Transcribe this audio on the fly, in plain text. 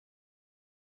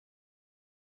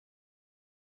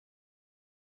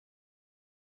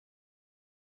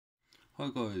Hi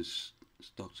guys,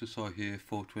 it's Dr. Si here,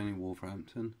 420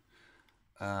 Wolverhampton.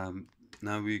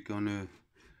 Now we're gonna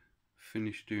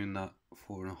finish doing that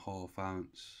 4.5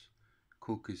 ounce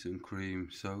cookies and cream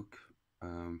soak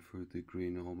through the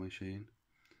green oil machine.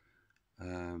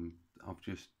 I've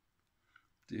just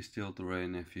distilled the Ray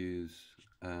Nephews,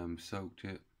 soaked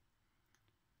it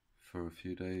for a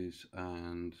few days,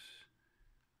 and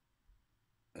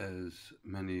as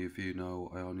many of you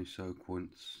know, I only soak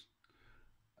once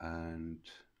and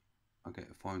I get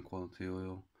a fine quality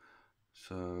oil.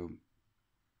 So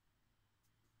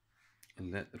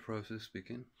let the process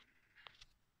begin.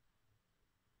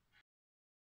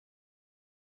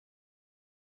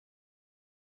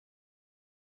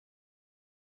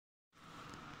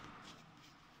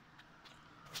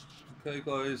 Okay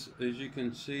guys, as you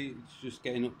can see, it's just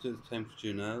getting up to the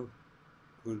temperature now,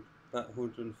 about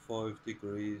 105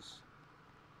 degrees,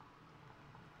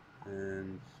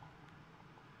 and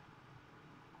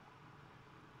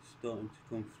starting to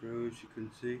come through, as you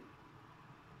can see.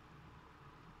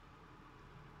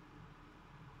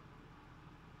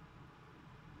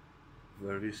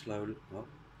 Very slowly. Oh,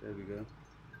 there we go.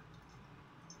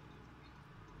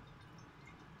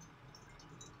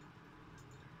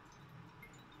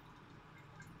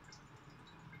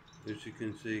 As you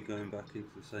can see, going back into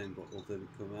the same bottle that it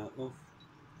come out of.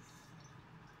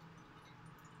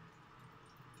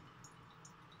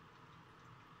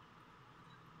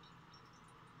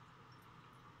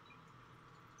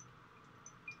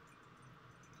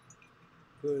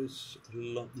 But it's a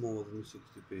lot more than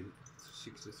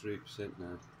 63%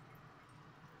 now.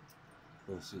 Of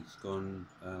course, it's gone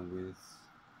with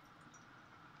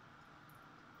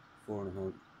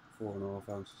 4.5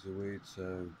 ounces of weed,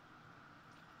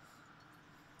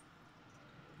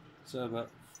 so about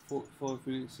 45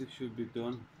 minutes it should be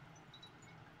done.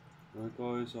 Right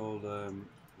guys, I'll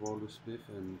roll the spliff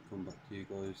and come back to you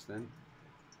guys then.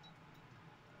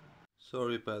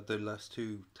 Sorry about the last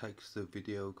two takes of the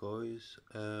video guys,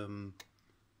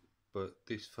 but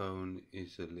this phone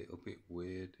is a little bit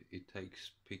weird. It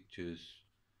takes pictures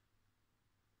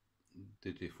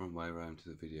the different way around to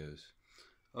the videos.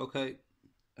 Okay,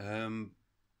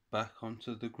 back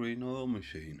onto the green oil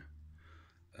machine,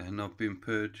 and I've been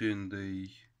purging the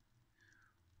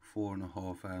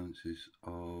 4.5 ounces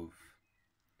of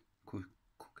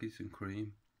cookies and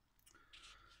cream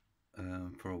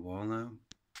for a while now.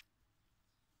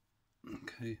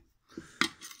 Okay,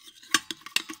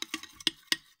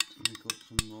 we got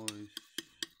some nice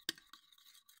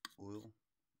oil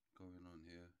going on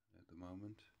here at the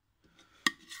moment.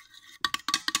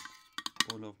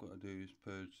 All I've got to do is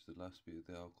purge the last bit of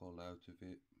the alcohol out of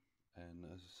it, and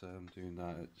as I say, I'm doing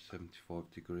that at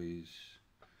 75 degrees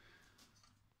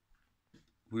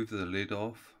with the lid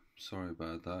off. Sorry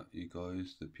about that, you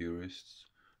guys, the purists,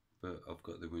 but I've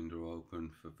got the window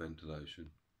open for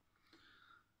ventilation.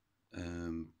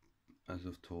 As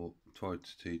I've tried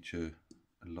to teach a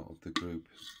lot of the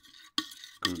groups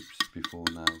before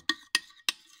now.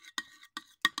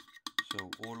 So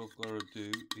all I've got to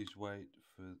do is wait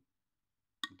for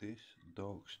this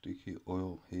dark sticky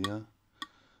oil here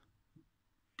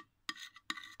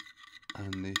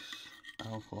and this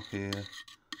alcohol here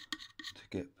to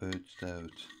get purged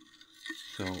out.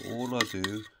 So all I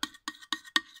do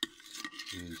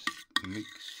is mix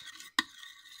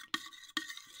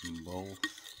both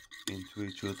into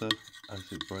each other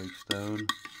as it breaks down.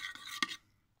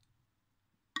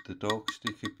 The dark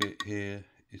sticky bit here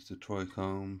is the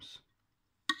trichomes,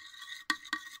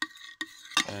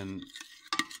 and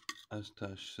as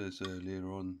Tash says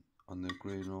earlier on the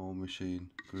green oil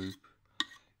machine group,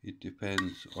 it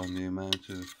depends on the amount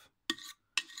of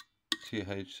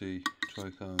THC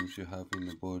trichomes you have in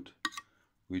the bud,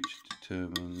 which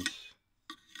determines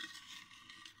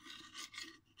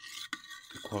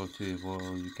the quality of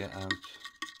oil you get out.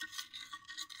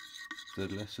 The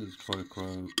lesser the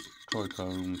trichomes,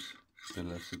 the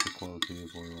lesser the quality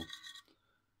of oil,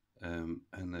 and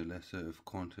the lesser of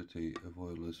quantity of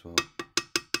oil as well.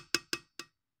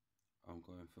 I'm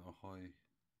going for a high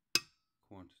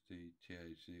quantity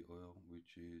THC oil,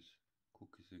 which is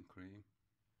cookies and cream,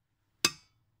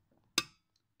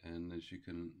 and as you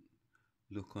can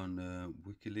look on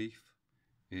WikiLeaf,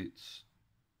 it's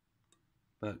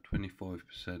about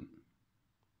 25%.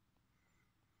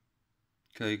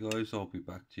 Okay guys, I'll be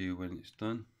back to you when it's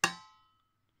done.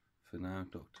 For now,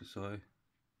 Dr. Si,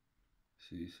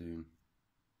 see you soon.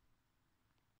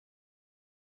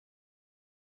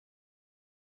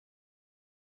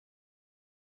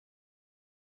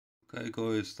 Okay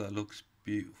guys, that looks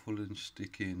beautiful and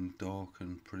sticky and dark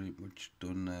and pretty much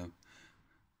done now.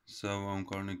 So I'm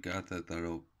going to gather that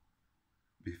up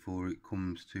before it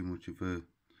comes too much of a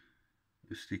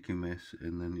sticky mess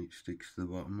and then it sticks to the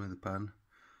bottom of the pan.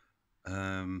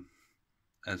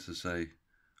 As I say,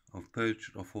 I've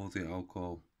purged off all the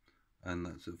alcohol, and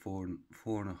that's a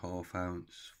 4.5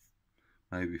 ounce,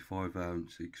 maybe 5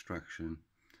 ounce extraction.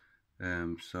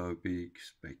 So I'd be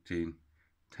expecting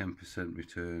 10%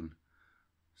 return.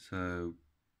 So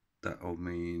that'll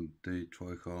mean the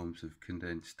trichomes have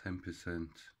condensed 10%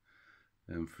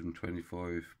 from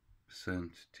 25%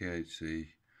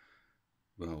 THC.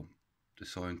 Well, the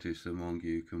scientists among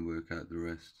you can work out the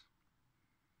rest.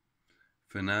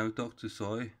 For now, Dr.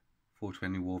 Sai,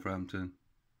 420 Wolverhampton,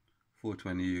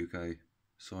 420 UK.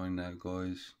 Sign out,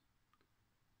 guys.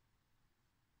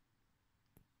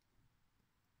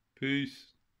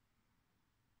 Peace.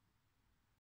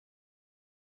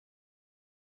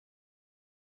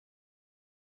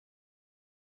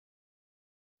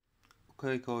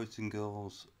 Okay, guys and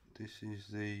girls, this is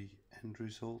the end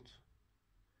result,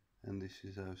 and this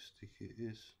is how sticky it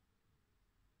is.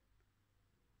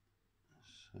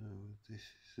 So this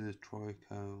is the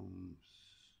trichomes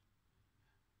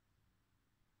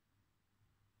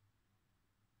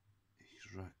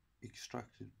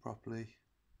extracted properly.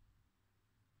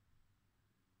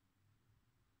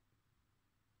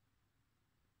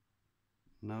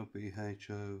 No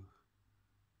BHO,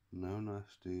 no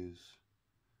nasties,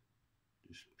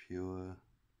 just pure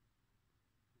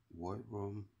white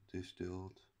rum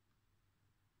distilled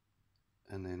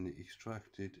and then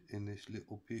extracted in this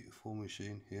little beautiful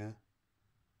machine here.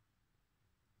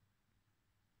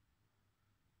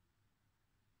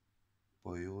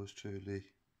 By yours truly,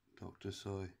 Dr.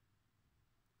 Sai.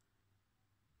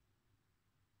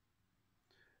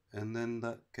 And then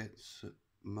that gets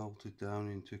melted down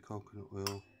into coconut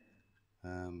oil,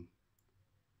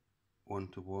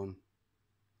 1:1,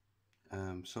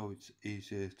 so it's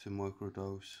easier to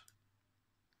microdose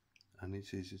and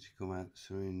it's easier to come out the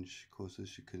syringe, because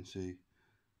as you can see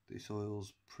this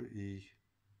oil's pretty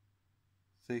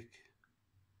thick.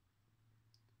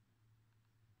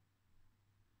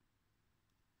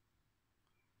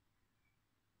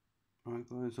 Right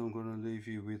guys, I'm going to leave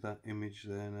you with that image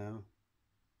there now.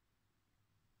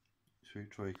 Sweet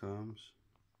trichomes.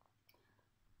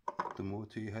 The more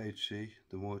THC,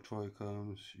 the more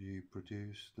trichomes you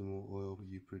produce, the more oil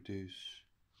you produce,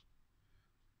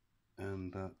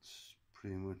 and that's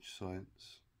pretty much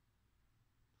science.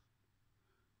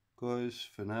 Guys,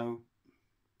 for now,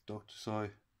 Dr.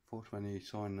 Sai, 420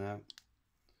 signing out.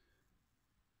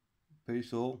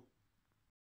 Peace all.